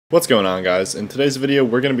What's going on, guys? In today's video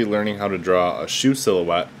we're going to be learning how to draw a shoe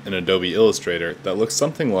silhouette in Adobe Illustrator that looks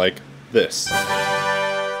something like this.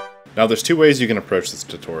 Now there's two ways you can approach this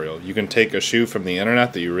tutorial. You can take a shoe from the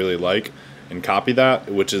internet that you really like and copy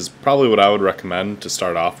that, which is probably what I would recommend to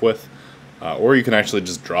start off with, or you can actually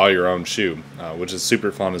just draw your own shoe, which is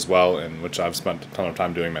super fun as well, and which I've spent a ton of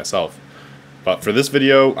time doing myself. But for this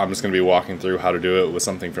video I'm just going to be walking through how to do it with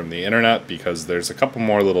something from the internet, because there's a couple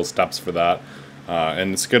more little steps for that.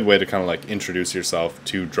 And it's a good way to kind of like introduce yourself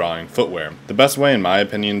to drawing footwear. The best way, in my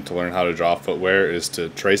opinion, to learn how to draw footwear is to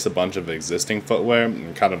trace a bunch of existing footwear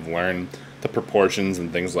and kind of learn the proportions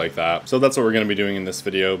and things like that. So that's what we're going to be doing in this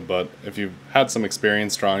video, but if you've had some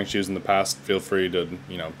experience drawing shoes in the past, feel free to,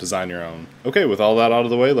 design your own. Okay, with all that out of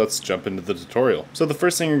the way, let's jump into the tutorial. So the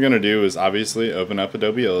first thing you're going to do is obviously open up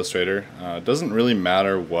Adobe Illustrator. It doesn't really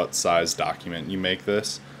matter what size document you make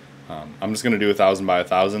this. I'm just going to do 1000 by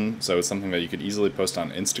 1000, so it's something that you could easily post on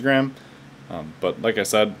Instagram. But like I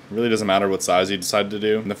said, it really doesn't matter what size you decide to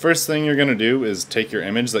do. And the first thing you're going to do is take your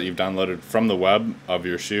image that you've downloaded from the web of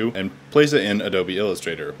your shoe and place it in Adobe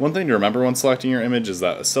Illustrator. One thing to remember when selecting your image is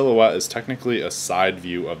that a silhouette is technically a side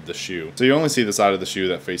view of the shoe. So you only see the side of the shoe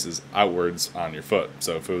that faces outwards on your foot.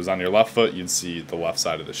 So if it was on your left foot, you'd see the left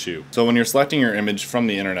side of the shoe. So when you're selecting your image from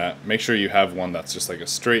the internet, make sure you have one that's just like a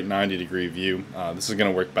straight 90-degree view. This is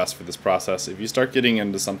going to work best for this process. If you start getting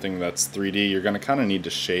into something that's 3D, you're going to kind of need to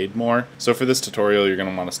shade more. So for this tutorial, you're going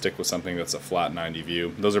to want to stick with something that's a flat 90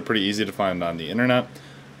 view. Those are pretty easy to find on the internet.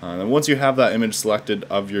 And once you have that image selected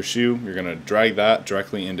of your shoe, you're going to drag that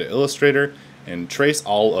directly into Illustrator and trace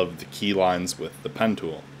all of the key lines with the pen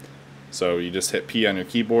tool. So you just hit P on your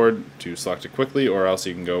keyboard to select it quickly, or else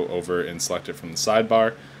you can go over and select it from the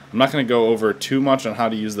sidebar. I'm not going to go over too much on how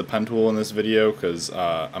to use the pen tool in this video, because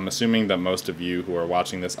I'm assuming that most of you who are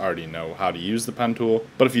watching this already know how to use the pen tool.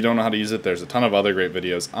 But if you don't know how to use it, there's a ton of other great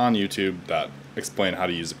videos on YouTube that explain how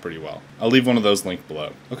to use it pretty well. I'll leave one of those linked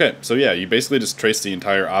below. Okay, so yeah, you basically just trace the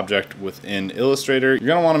entire object within Illustrator. You're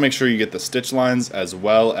going to want to make sure you get the stitch lines as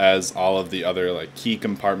well as all of the other like key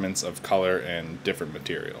compartments of color and different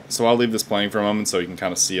material. So I'll leave this playing for a moment so you can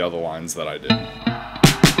kind of see all the lines that I did.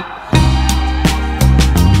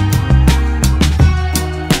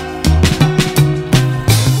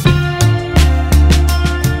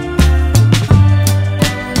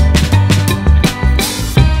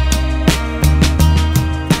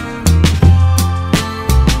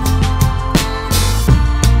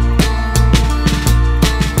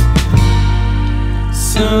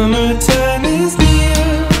 Summertime is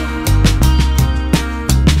near.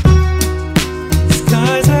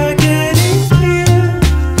 Skies are getting clear.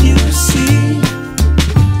 You see,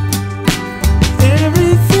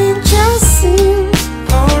 everything just seems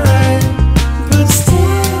alright, but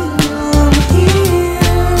still I'm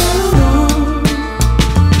here alone.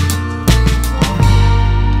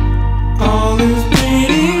 All is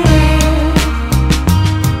pretty red.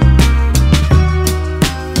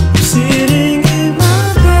 Sitting in my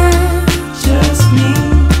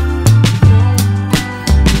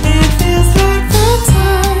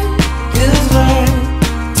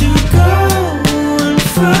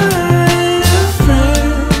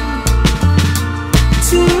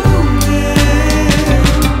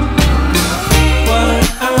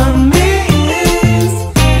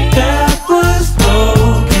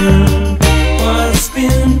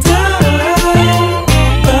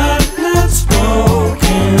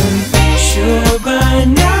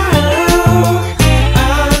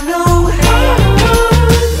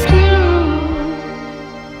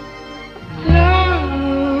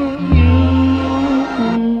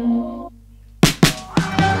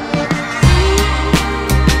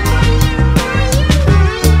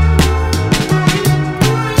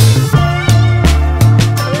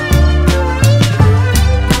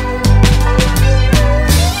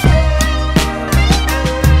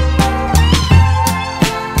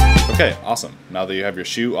Okay, awesome. Now that you have your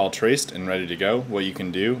shoe all traced and ready to go, what you can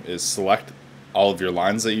do is select all of your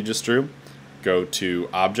lines that you just drew, go to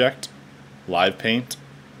Object, Live Paint,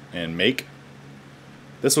 and Make.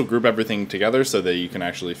 This will group everything together so that you can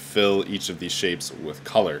actually fill each of these shapes with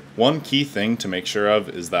color. One key thing to make sure of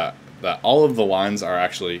is that all of the lines are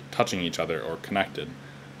actually touching each other or connected.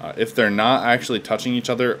 If they're not actually touching each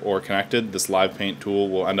other or connected, this live paint tool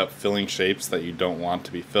will end up filling shapes that you don't want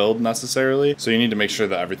to be filled necessarily. So you need to make sure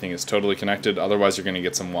that everything is totally connected, otherwise you're going to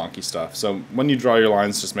get some wonky stuff. So when you draw your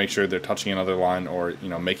lines, just make sure they're touching another line or,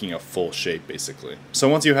 making a full shape basically. So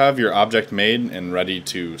once you have your object made and ready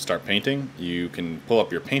to start painting, you can pull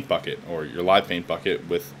up your paint bucket or your live paint bucket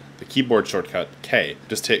with the keyboard shortcut K.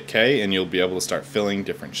 Just hit K and you'll be able to start filling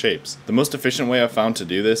different shapes. The most efficient way I've found to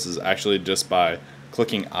do this is actually just by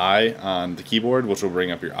clicking I on the keyboard, which will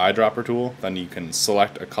bring up your eyedropper tool. Then you can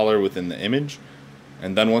select a color within the image,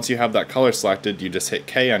 and then once you have that color selected, you just hit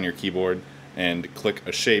K on your keyboard and click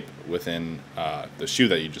a shape within the shoe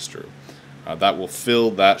that you just drew. That will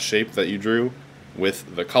fill that shape that you drew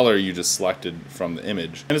with the color you just selected from the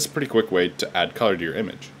image, and it's a pretty quick way to add color to your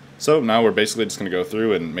image. So now we're basically just going to go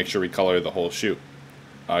through and make sure we color the whole shoe.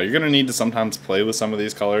 You're going to need to sometimes play with some of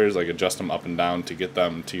these colors, like adjust them up and down to get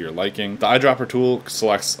them to your liking. The eyedropper tool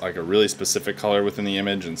selects like a really specific color within the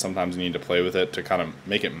image, and sometimes you need to play with it to kind of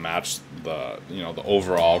make it match the, the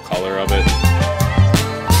overall color of it.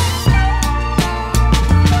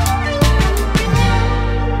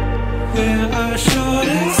 There are short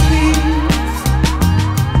sleeves.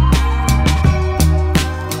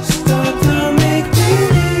 Stop the make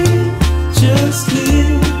believe. Just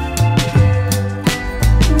live.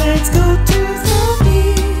 Let's go to the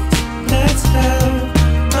beach. Let's have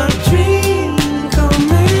a drink or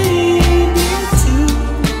maybe two.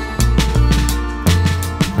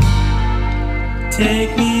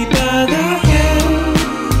 Take me by the hand.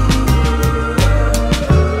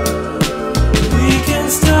 We can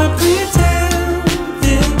stop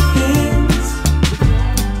pretending things.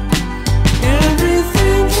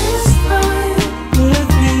 Everything is fine with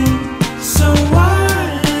me. So why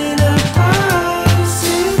not us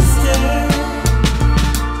instead?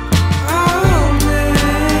 Oh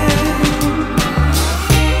man,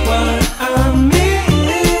 what I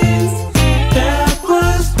missed that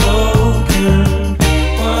was broken.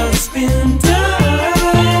 What's been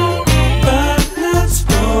done but not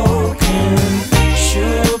spoken.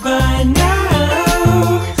 Sure by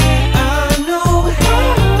now I know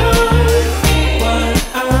how. What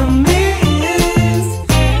I missed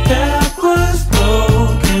that was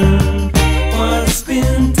broken. What's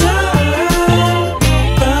been done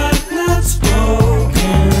but not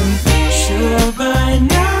spoken. Sure by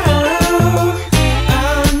now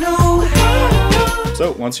I know how.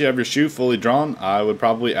 So once you have your shoe fully drawn, I would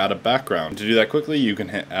probably add a background. To do that quickly, you can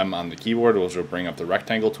hit M on the keyboard, which will bring up the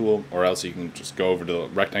rectangle tool, or else you can just go over to the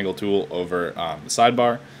rectangle tool over on the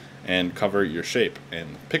sidebar and cover your shape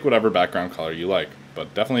and pick whatever background color you like,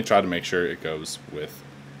 but definitely try to make sure it goes with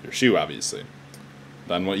your shoe, obviously.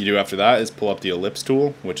 Then what you do after that is pull up the Ellipse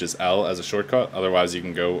tool, which is L as a shortcut. Otherwise you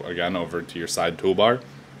can go again over to your side toolbar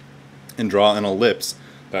and draw an ellipse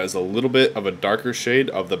that is a little bit of a darker shade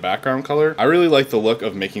of the background color. I really like the look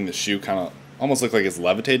of making the shoe kind of almost look like it's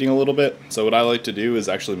levitating a little bit. So what I like to do is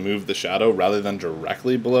actually move the shadow rather than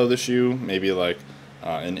directly below the shoe, maybe like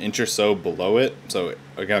an inch or so below it. So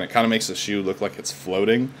again, it kind of makes the shoe look like it's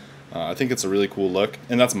floating. I think it's a really cool look,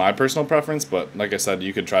 and that's my personal preference, but like I said,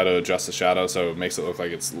 you could try to adjust the shadow so it makes it look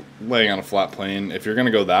like it's laying on a flat plane. If you're going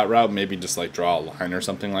to go that route, maybe just like draw a line or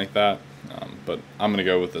something like that. But I'm going to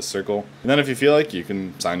go with this circle. And then if you feel like, you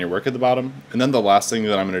can sign your work at the bottom. And then the last thing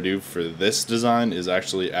that I'm going to do for this design is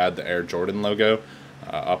actually add the Air Jordan logo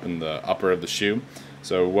up in the upper of the shoe.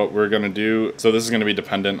 So what we're going to do, so this is going to be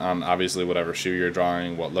dependent on obviously whatever shoe you're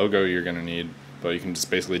drawing, what logo you're going to need. But you can just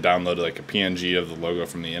basically download like a PNG of the logo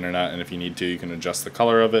from the internet, and if you need to, you can adjust the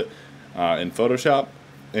color of it in Photoshop.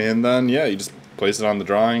 And then, yeah, you just place it on the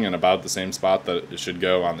drawing in about the same spot that it should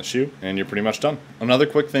go on the shoe, and you're pretty much done. Another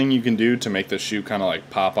quick thing you can do to make the shoe kind of like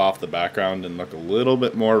pop off the background and look a little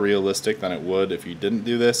bit more realistic than it would if you didn't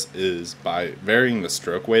do this is by varying the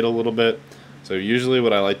stroke weight a little bit. So usually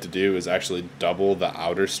what I like to do is actually double the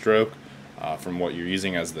outer stroke from what you're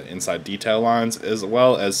using as the inside detail lines, as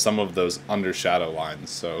well as some of those under shadow lines.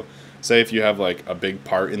 So say if you have like a big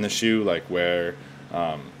part in the shoe, like where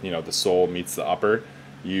the sole meets the upper,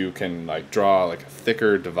 you can like draw like a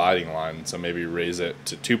thicker dividing line. So maybe raise it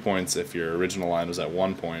to 2 points if your original line was at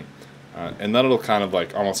 1 point, and that'll kind of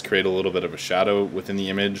like almost create a little bit of a shadow within the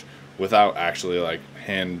image without actually like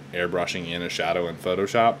hand airbrushing in a shadow in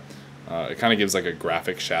Photoshop. It kind of gives like a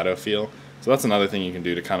graphic shadow feel. So that's another thing you can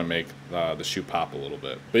do to kind of make the shoe pop a little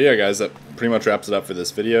bit. But yeah, guys, that pretty much wraps it up for this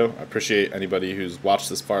video. I appreciate anybody who's watched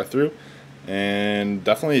this far through, and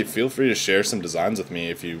definitely feel free to share some designs with me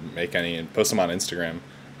if you make any and post them on Instagram.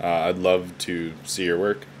 I'd love to see your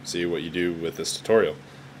work, see what you do with this tutorial.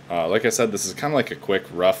 Like I said, this is kind of like a quick,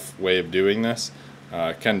 rough way of doing this.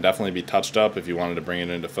 It can definitely be touched up if you wanted to bring it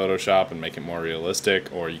into Photoshop and make it more realistic,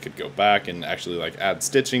 or you could go back and actually like add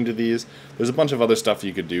stitching to these. There's a bunch of other stuff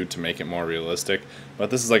you could do to make it more realistic, but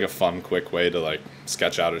this is like a fun, quick way to like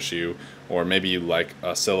sketch out a shoe, or maybe you like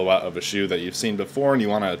a silhouette of a shoe that you've seen before and you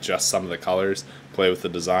want to adjust some of the colors, play with the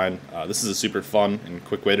design. This is a super fun and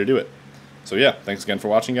quick way to do it. So yeah, thanks again for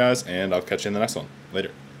watching, guys, and I'll catch you in the next one.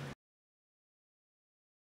 Later.